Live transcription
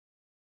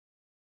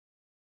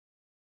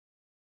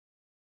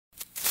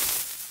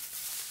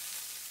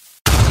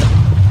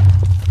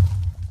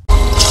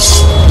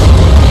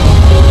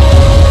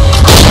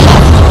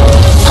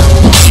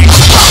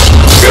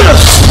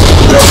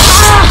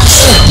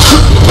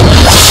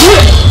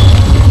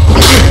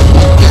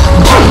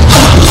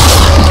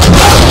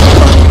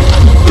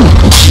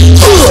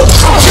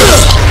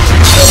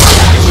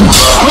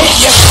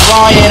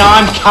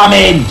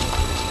coming!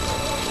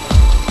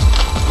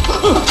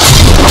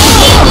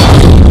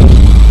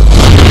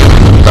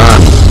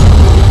 Done.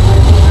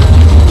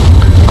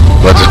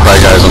 Let this bad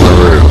guys on the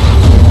roof.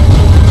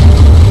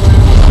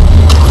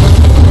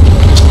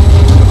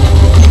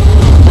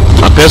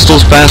 My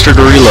pistol's faster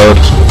to reload.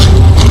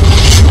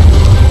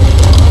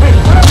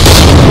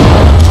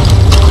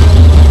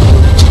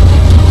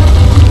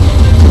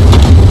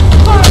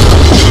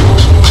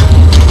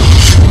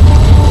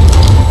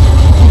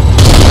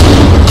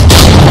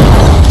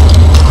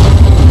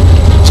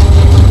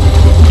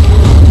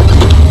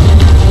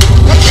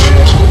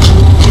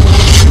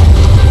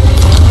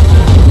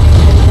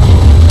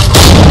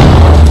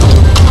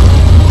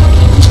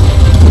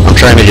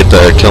 Trying to get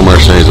the kill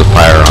mercenaries with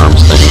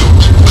firearms thing.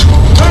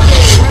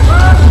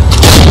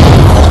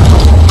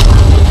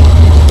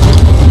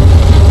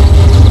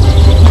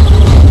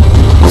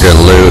 I'm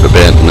gonna loot a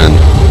bit and then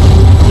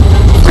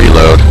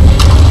reload.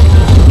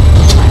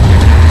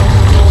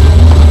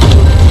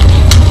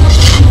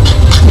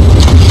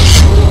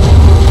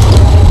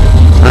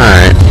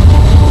 Alright.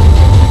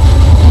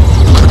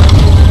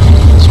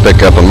 Let's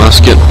pick up a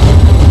musket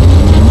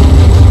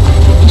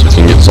so we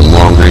can get some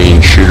long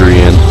range shootery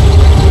in.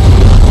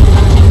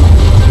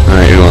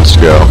 Alright, who wants to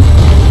go?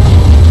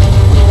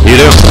 You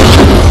do?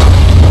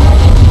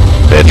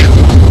 Bitch.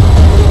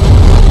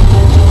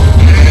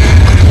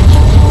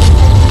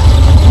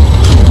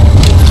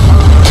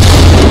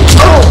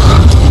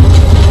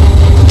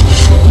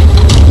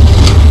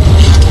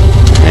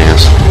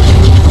 Yes.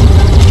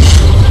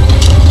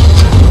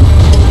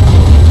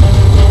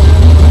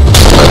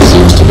 That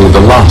seems to be the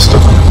last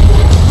of them.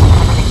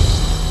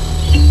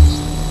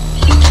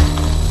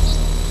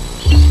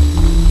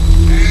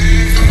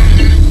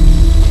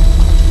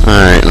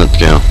 Alright, let's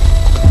go.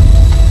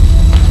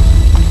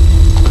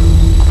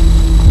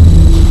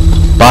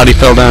 Body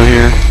fell down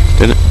here.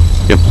 Did it?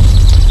 Yep.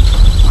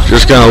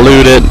 Just gonna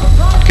loot it.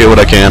 Get what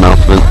I can off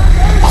of it.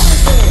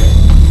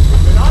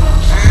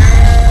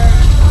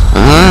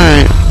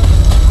 Alright.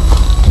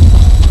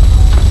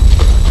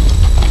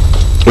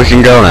 We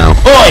can go now.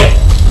 Oi!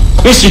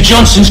 Mr.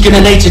 Johnson's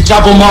gonna need to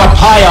double my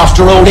pay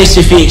after all this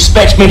if he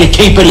expects me to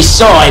keep at his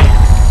side.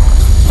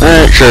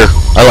 Alright, sure.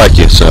 I like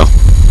you, so.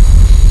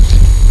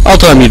 I'll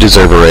tell him you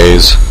deserve a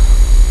raise.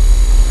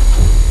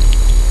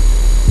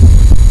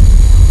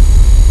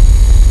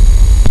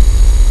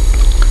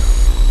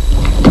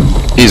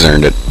 He's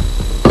earned it.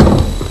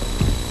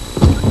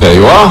 There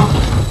you are.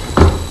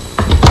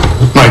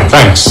 My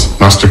thanks,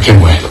 Master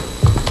Kenway.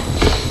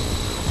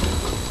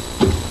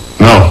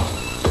 Now,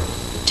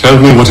 tell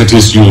me what it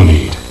is you'll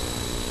need.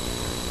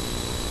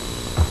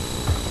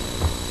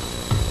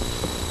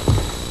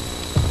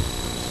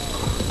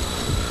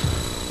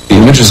 The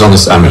images on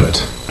this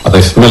amulet, are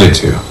they familiar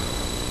to you?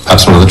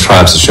 Perhaps one of the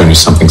tribes has shown you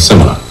something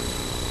similar.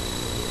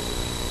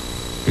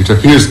 It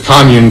appears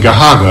Kanyan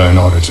Gahaga in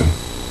origin.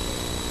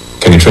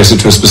 Can you trace it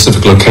to a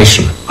specific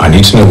location? I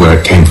need to know where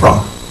it came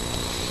from.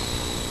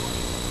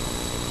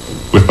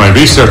 With my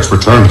research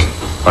returned,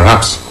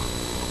 perhaps.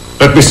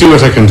 Let me see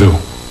what I can do.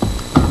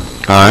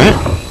 Alright.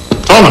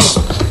 Thomas!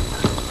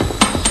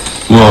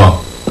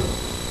 What?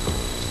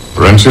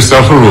 Rent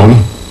yourself a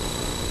room.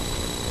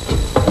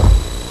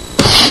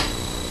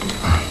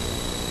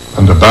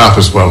 And a bath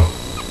as well.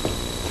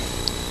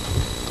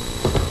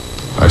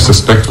 I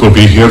suspect we'll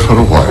be here for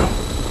a while.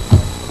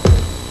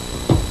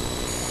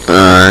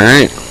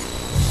 Alright.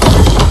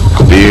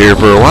 Be here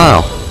for a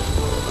while.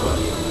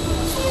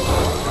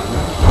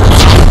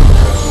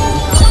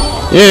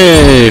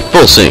 Yay!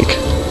 Full sync.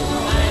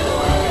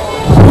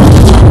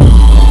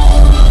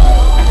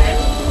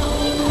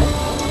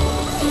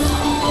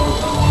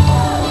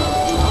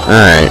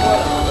 Alright.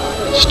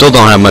 Still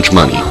don't have much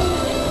money.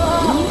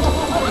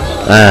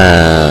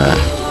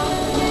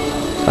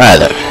 Alright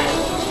then.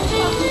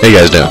 How you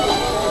guys doing?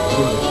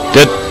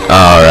 Good?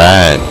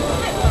 Alright.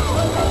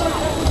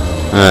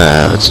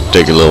 Let's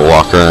take a little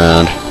walk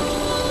around.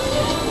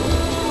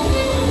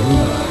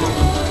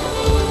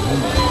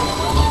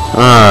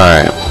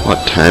 Alright,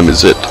 what time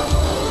is it?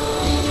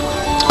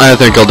 I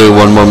think I'll do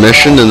one more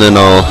mission and then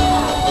I'll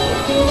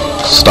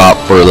stop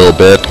for a little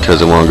bit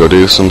because I want to go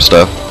do some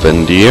stuff,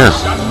 and yeah.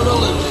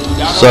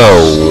 So,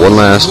 one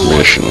last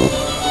mission.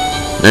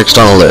 Next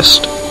on the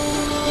list.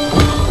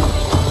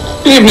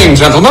 Evening,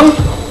 gentlemen.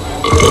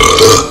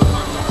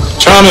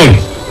 Charming!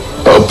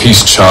 Oh,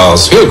 peace,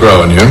 Charles. He'll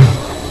grow on you.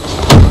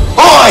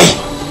 Oi!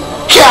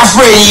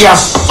 Catherine, you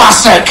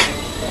fussock!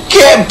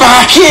 Get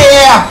back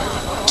here!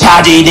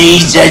 Daddy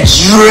needs a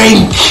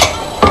drink!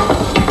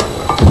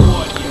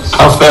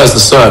 How fares the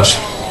search?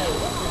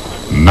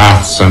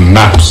 Maths and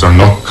maps are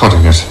not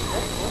cutting it.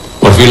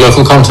 What of your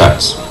local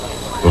contacts?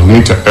 We'll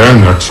need to earn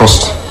their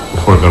trust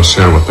before they'll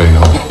share what they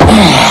know.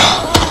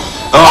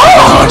 I've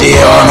an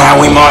idea on how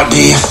we might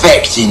be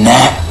affecting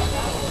that.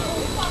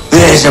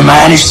 There's a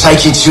man who's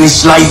taken to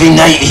enslaving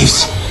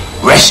natives.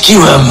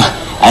 Rescue them,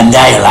 and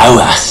they'll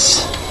owe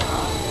us.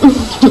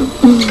 Do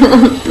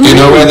you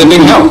know where they're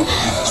being held?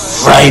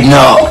 Afraid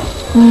not.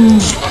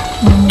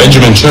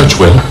 Benjamin Church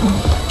will.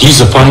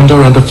 He's a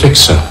finder and a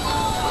fixer.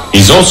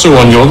 He's also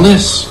on your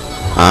list.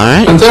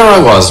 Alright. And there I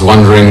was,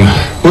 wondering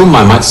whom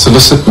I might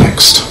solicit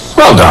next.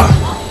 Well done.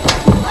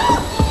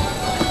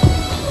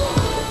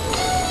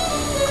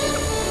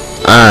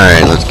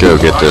 Alright, let's go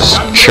get this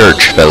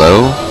church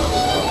fellow.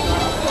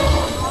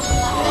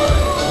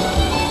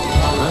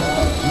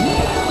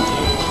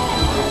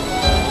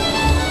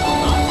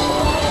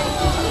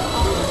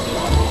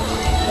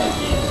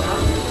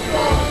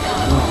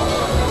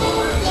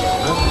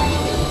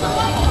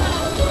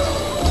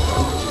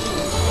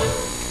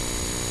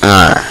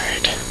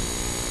 Alright.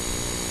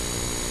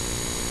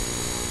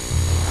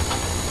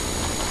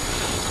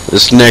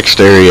 This next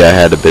area I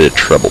had a bit of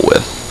trouble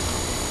with.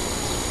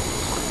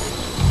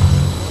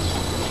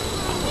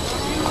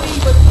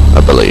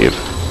 I believe.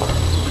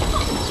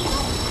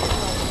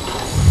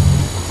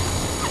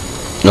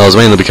 No, it was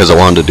mainly because I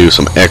wanted to do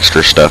some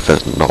extra stuff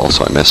and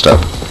also I messed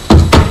up.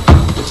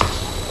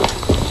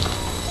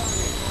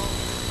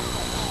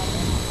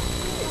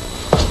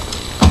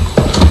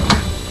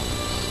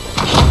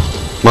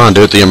 Come on,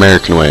 do it the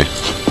American way.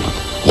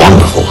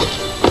 Wonderful.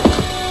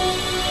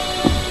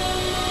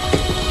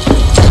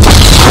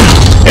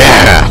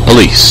 Yeah,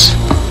 police.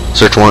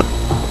 Search warrant.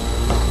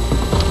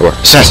 Or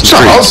Assassin's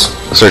Charles?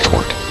 Creed. A search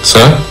warrant.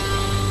 Sir?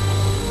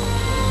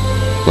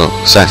 Well,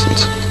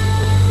 assassins.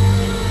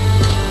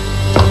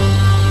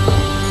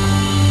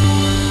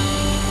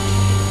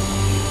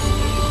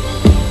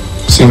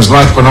 Seems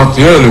like we're not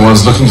the only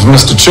ones looking for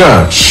Mr.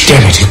 Church.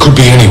 Damn it, he could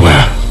be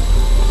anywhere.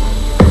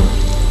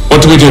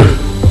 What do we do?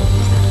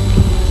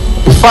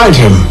 We find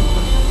him.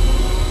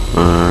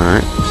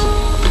 Alright.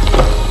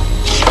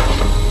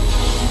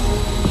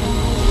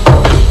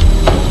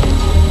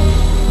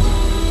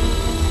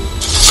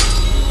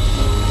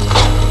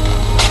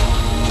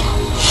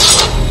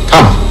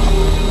 Come.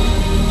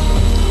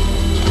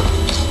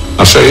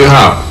 I'll show you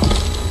how.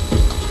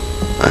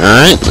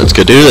 Alright, let's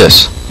go do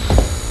this.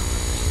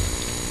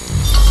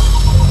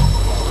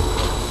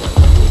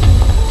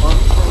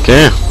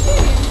 Okay.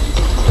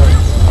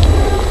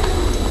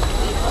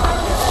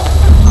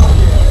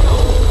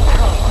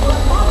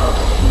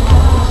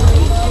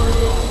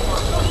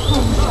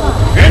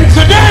 In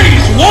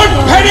today's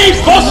one-penny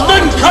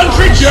Boston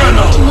Country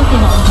Journal.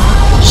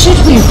 Should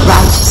we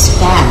write his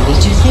family,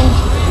 do you think?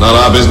 Not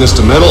our business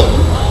to meddle,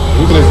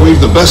 even if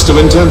we've the best of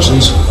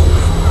intentions.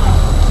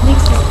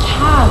 Makes us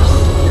calves.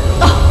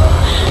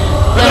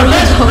 For the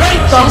best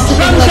rates on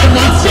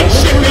transatlantic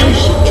shipping,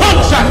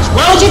 contact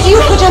But Wells. if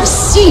you could have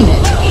seen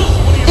it,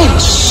 they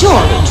were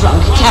surely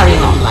drunk carrying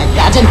on like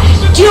that, and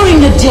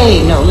during the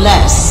day, no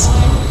less.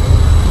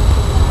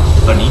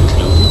 Funny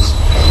clothes.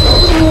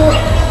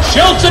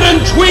 Shelton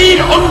and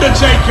Tweed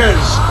Undertakers.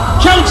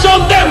 Counts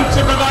on them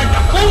to provide the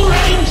full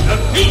range of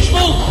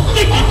peaceful,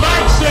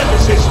 dignified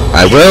services.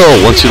 I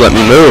will, once you let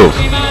me move.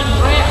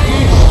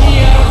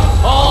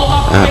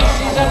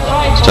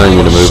 It's telling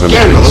me to move him.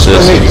 Scandalous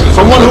behavior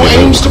from one who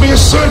aims to be a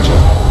surgeon.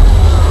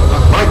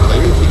 Not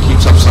likely if he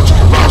keeps up such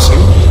carousing.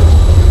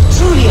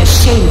 Truly a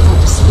shameful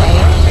display.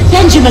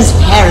 Benjamin's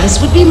parents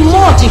would be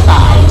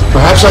mortified.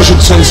 Perhaps I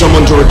should send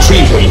someone to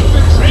retrieve him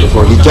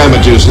before he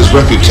damages his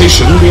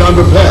reputation beyond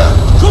repair.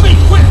 Coming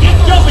quick, get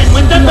going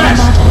with the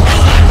best.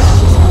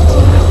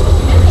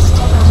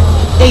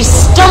 They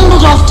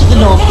stumbled off to the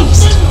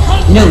northeast,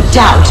 no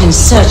doubt in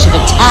search of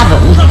a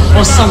tavern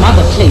or some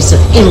other place of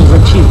ill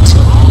repute.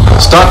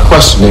 Start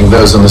questioning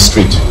those on the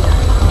street.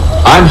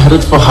 I'm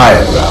headed for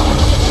higher ground.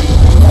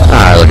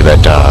 Ah, look at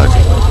that dog.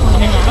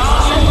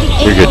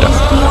 You're a good dog.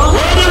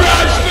 Word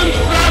arrives from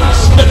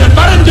France that the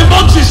Baron de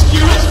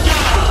Montesquieu is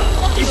gone.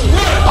 His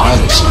word.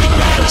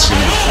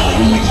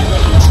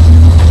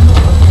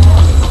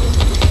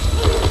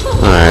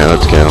 Alright,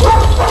 let's go.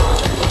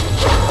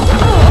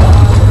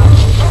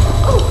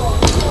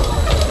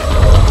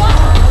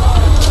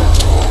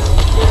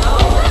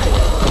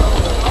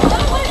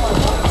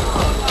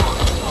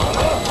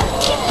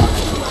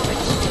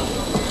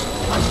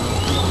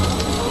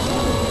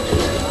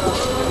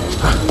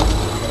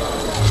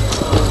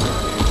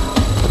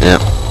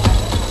 Yep.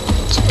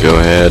 Let's go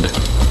ahead.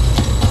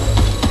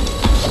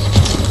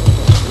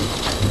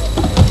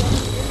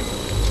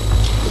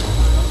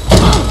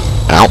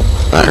 Ow,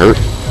 that hurt.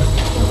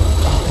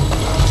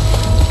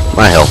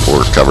 My health will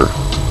recover.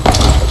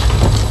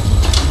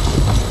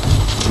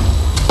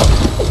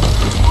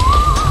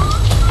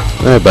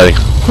 Hey, buddy.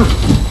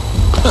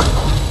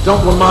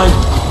 Don't remind me.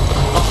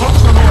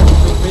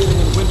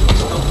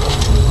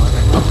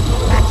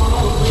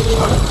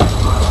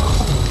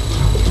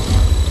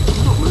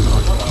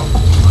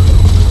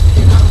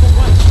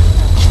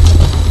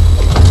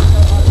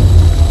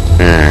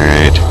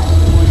 Alright.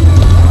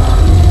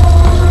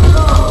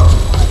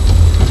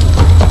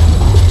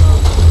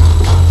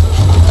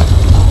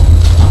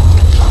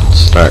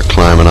 Start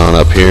climbing on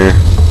up here.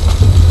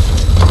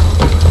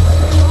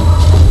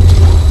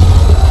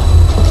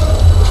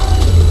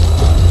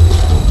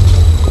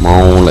 Come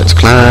on, let's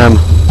climb.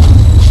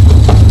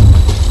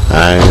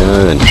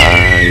 Higher and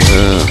higher.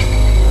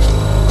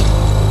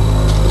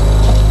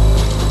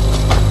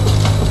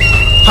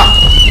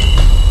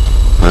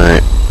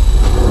 Alright.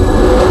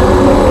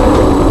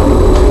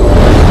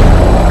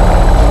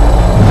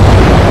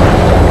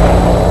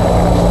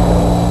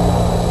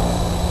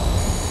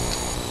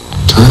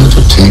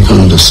 people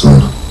listen.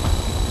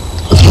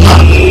 With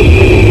luck,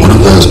 one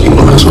of those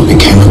people knows what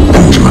became of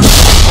Benjamin.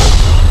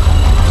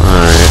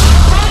 Alright.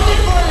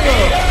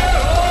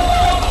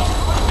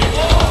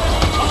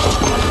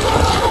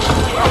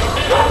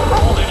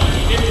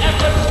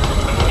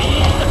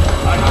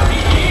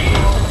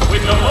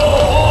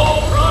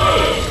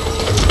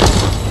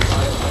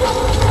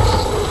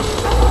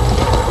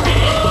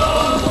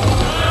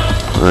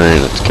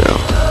 Alright, let's go.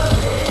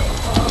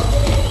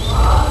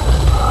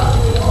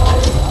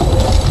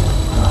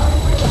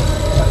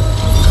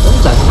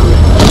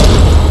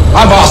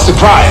 I've asked the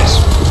criers,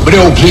 but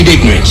they all plead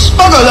ignorance.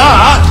 Bugger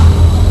that!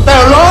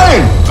 They're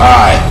lying!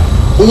 Aye.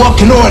 Well, what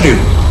can I do?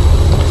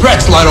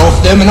 Threats light off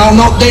them and I'll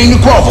not deign to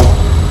grovel.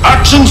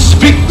 Actions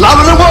speak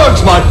louder than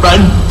words, my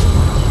friend.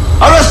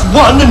 Arrest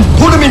one and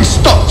put him in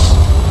stocks.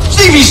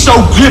 See if he's so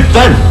glib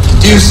then. To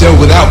do so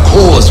without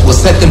cause will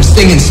set them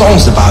singing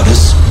songs about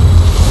us.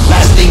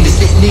 Last thing the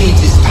city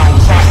needs is town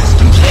criers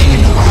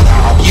complaining about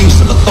our abuse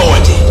of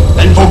authority.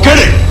 Then forget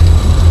it.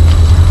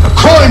 The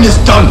crime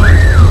is done.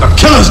 The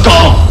killer's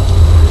gone.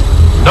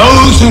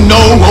 Those who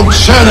know won't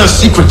share their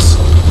secrets.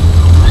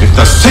 If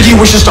the city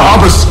wishes to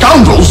harbor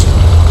scoundrels,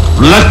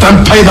 let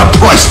them pay the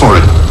price for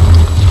it.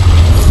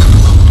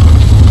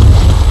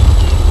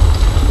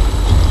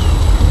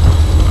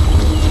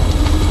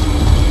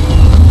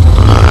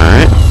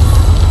 Alright.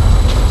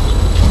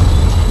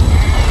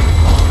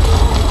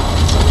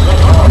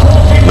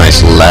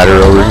 Nice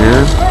ladder over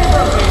here.